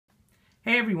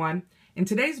Hey everyone, in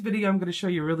today's video I'm going to show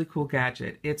you a really cool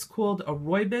gadget. It's called a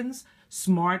Roybins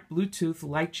Smart Bluetooth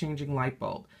Light Changing Light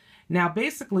Bulb. Now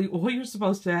basically all you're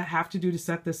supposed to have to do to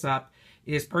set this up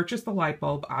is purchase the light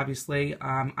bulb, obviously.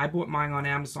 I bought mine on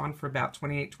Amazon for about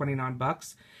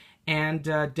 $29 and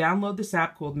download this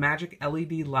app called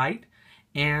MagicLED Light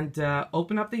and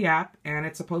open up the app, and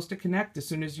it's supposed to connect as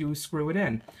soon as you screw it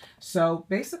in. So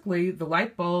basically the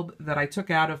light bulb that I took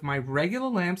out of my regular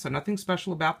lamp, so nothing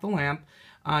special about the lamp,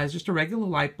 is just a regular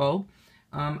light bulb.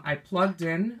 I plugged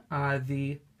in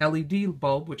the LED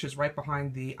bulb, which is right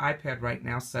behind the iPad right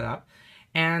now set up.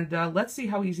 And let's see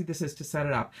how easy this is to set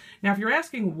it up. Now, if you're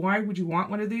asking why would you want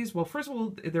one of these, well, first of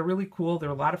all, they're really cool. They're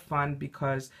a lot of fun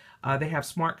because they have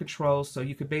smart controls, so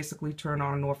you could basically turn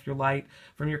on and off your light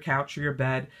from your couch or your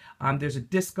bed. There's a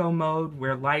disco mode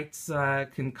where lights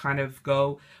can kind of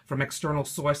go from external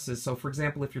sources. So, for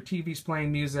example, if your TV's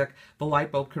playing music, the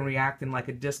light bulb can react in like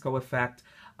a disco effect.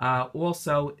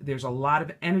 Also, there's a lot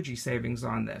of energy savings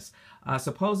on this.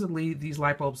 Supposedly, these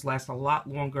light bulbs last a lot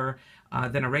longer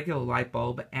than a regular light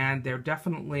bulb, and they're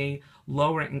definitely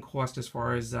lower in cost as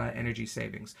far as energy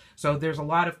savings. So there's a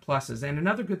lot of pluses. And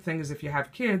another good thing is if you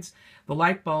have kids, the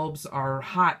light bulbs are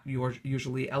hot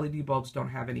usually. LED bulbs don't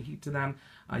have any heat to them.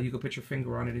 You can put your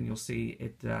finger on it and you'll see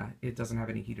it doesn't have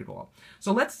any heat at all.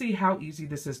 So let's see how easy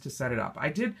this is to set it up. I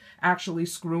did actually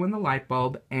screw in the light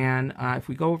bulb, and if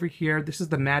we go over here, this is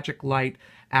the MagicLight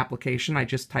application. I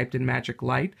just typed in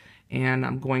MagicLight, and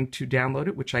I'm going to download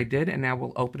it, which I did, and now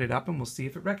we'll open it up and we'll see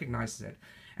if it recognizes it.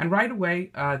 And right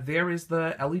away, there is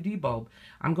the LED bulb.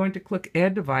 I'm going to click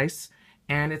Add Device,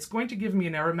 and it's going to give me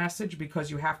an error message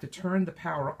because you have to turn the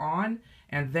power on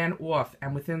and then off.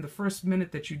 And within the first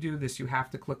minute that you do this, you have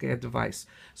to click Add Device.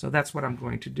 So that's what I'm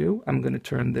going to do. I'm going to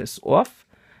turn this off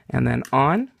and then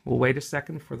on. We'll wait a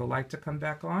second for the light to come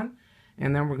back on,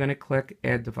 and then we're going to click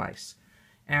Add Device.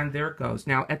 And there it goes.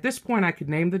 Now, at this point, I could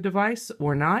name the device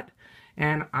or not,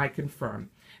 and I confirm.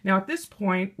 Now, at this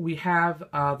point, we have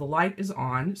the light is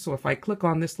on. So if I click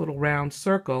on this little round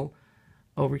circle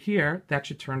over here, that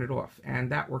should turn it off.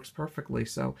 And that works perfectly.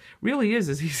 So really is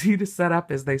as easy to set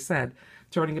up as they said.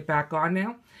 Turning it back on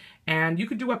now. And you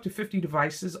could do up to 50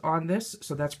 devices on this,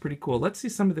 so that's pretty cool. Let's see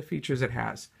some of the features it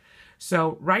has.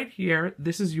 So right here,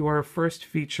 this is your first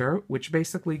feature, which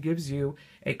basically gives you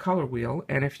a color wheel.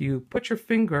 And if you put your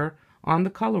finger on the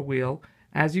color wheel,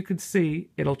 as you can see,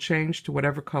 it'll change to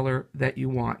whatever color that you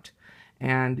want.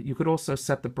 And you could also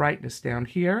set the brightness down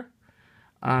here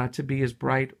to be as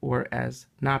bright or as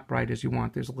not bright as you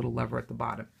want. There's a little lever at the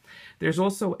bottom. There's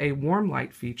also a warm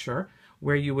light feature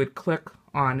where you would click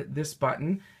on this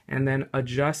button and then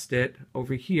adjust it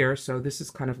over here. So this is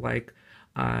kind of like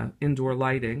indoor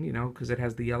lighting, you know, because it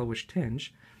has the yellowish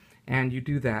tinge. And you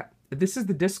do that. This is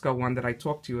the disco one that I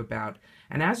talked to you about.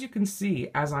 And as you can see,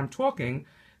 as I'm talking,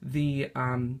 the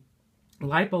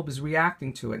light bulb is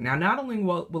reacting to it. Now, not only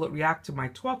will it react to my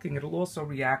talking, it'll also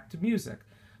react to music.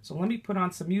 So let me put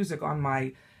on some music on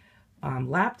my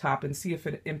laptop and see if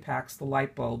it impacts the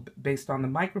light bulb based on the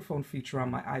microphone feature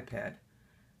on my iPad.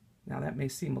 Now, that may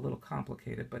seem a little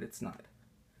complicated, but it's not.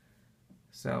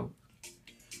 So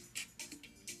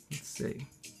let's see.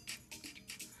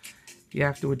 You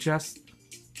have to adjust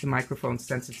the microphone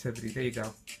sensitivity. There you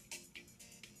go.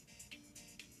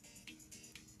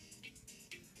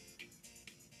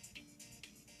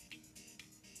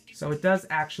 So it does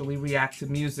actually react to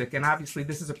music, and obviously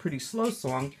this is a pretty slow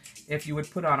song. If you would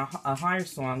put on a higher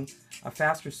song, a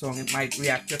faster song, it might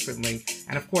react differently.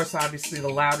 And of course, obviously, the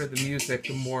louder the music,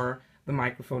 the more the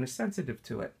microphone is sensitive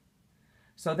to it.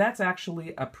 So that's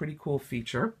actually a pretty cool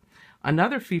feature.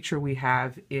 Another feature we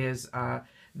have is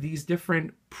these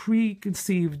different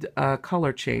preconceived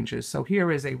color changes. So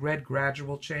here is a red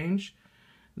gradual change.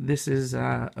 This is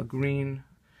a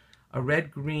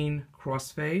red-green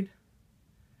crossfade.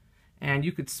 And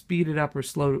you could speed it up or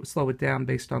slow it down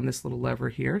based on this little lever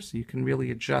here, so you can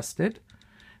really adjust it.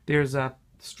 There's a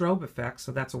strobe effect,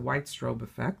 so that's a white strobe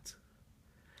effect.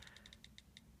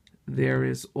 There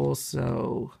is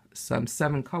also some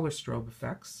 7-color strobe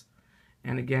effects.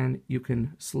 And again, you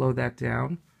can slow that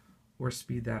down or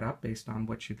speed that up based on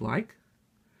what you'd like.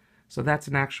 So that's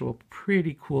an actual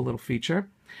pretty cool little feature.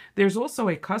 There's also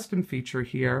a custom feature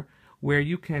here where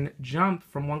you can jump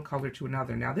from one color to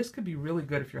another. Now, this could be really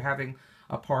good if you're having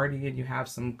a party and you have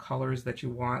some colors that you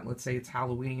want. Let's say it's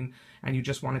Halloween and you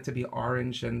just want it to be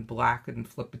orange and black and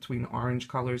flip between orange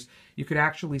colors. You could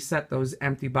actually set those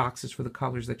empty boxes for the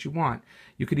colors that you want.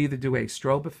 You could either do a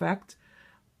strobe effect,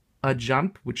 a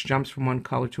jump, which jumps from one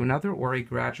color to another, or a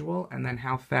gradual, and then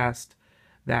how fast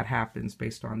that happens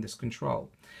based on this control.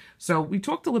 So we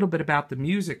talked a little bit about the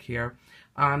music here.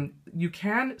 You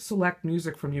can select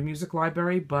music from your music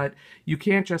library, but you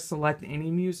can't just select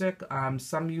any music.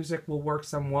 Some music will work,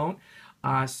 some won't.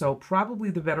 So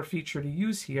probably the better feature to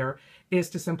use here is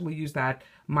to simply use that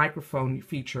microphone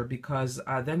feature, because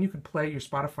then you can play your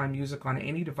Spotify music on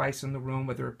any device in the room,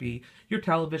 whether it be your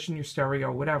television, your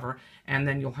stereo, whatever, and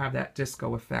then you'll have that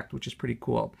disco effect, which is pretty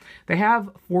cool. They have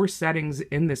 4 settings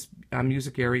in this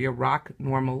music area: rock,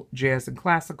 normal, jazz, and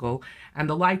classical, and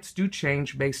the lights do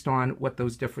change based on what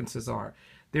those differences are.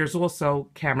 There's also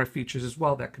camera features as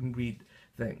well that can read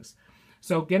things.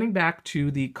 So getting back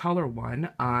to the color one,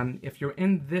 if you're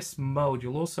in this mode,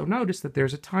 you'll also notice that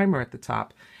there's a timer at the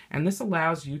top, and this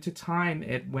allows you to time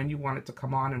it when you want it to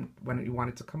come on and when you want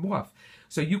it to come off.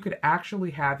 So you could actually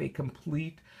have a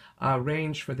complete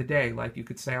range for the day. Like you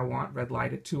could say, I want red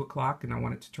light at 2 o'clock and I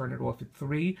want it to turn it off at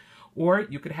 3. Or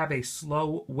you could have a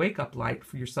slow wake-up light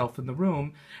for yourself in the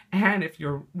room. And if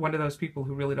you're one of those people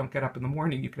who really don't get up in the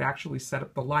morning, you could actually set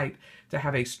up the light to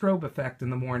have a strobe effect in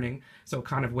the morning, so it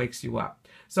kind of wakes you up.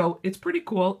 So it's pretty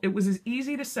cool. It was as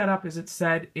easy to set up as it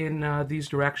said in these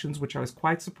directions, which I was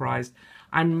quite surprised.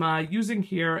 I'm using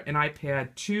here an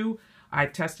iPad 2. I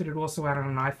tested it also out on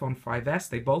an iPhone 5S.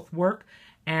 They both work.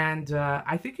 And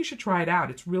I think you should try it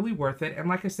out. It's really worth it. And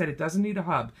like I said, it doesn't need a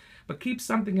hub. But keep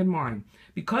something in mind.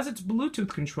 Because it's Bluetooth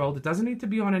controlled, it doesn't need to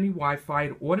be on any Wi-Fi.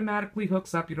 It automatically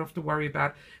hooks up. You don't have to worry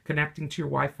about connecting to your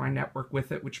Wi-Fi network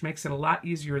with it, which makes it a lot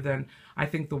easier than, I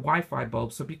think, the Wi-Fi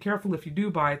bulbs. So be careful if you do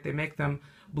buy it. They make them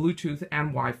Bluetooth and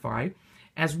Wi-Fi.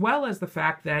 As well as the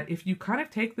fact that if you kind of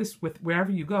take this with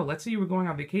wherever you go, let's say you were going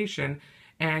on vacation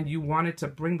and you wanted to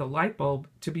bring the light bulb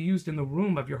to be used in the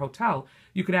room of your hotel,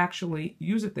 you could actually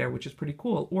use it there, which is pretty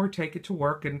cool. Or take it to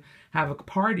work and have a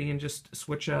party and just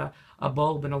switch a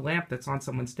bulb and a lamp that's on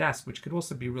someone's desk, which could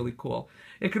also be really cool.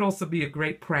 It could also be a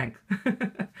great prank.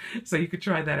 So you could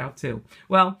try that out too.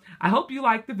 Well, I hope you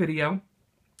liked the video.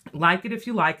 Like it if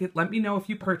you like it. Let me know if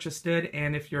you purchased it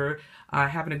and if you're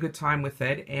having a good time with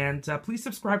it. And please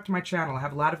subscribe to my channel. I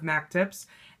have a lot of Mac tips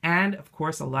and, of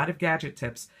course, a lot of gadget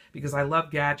tips, because I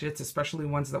love gadgets, especially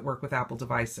ones that work with Apple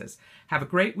devices. Have a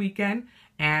great weekend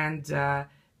and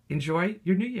enjoy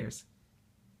your New Year's.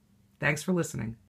 Thanks for listening.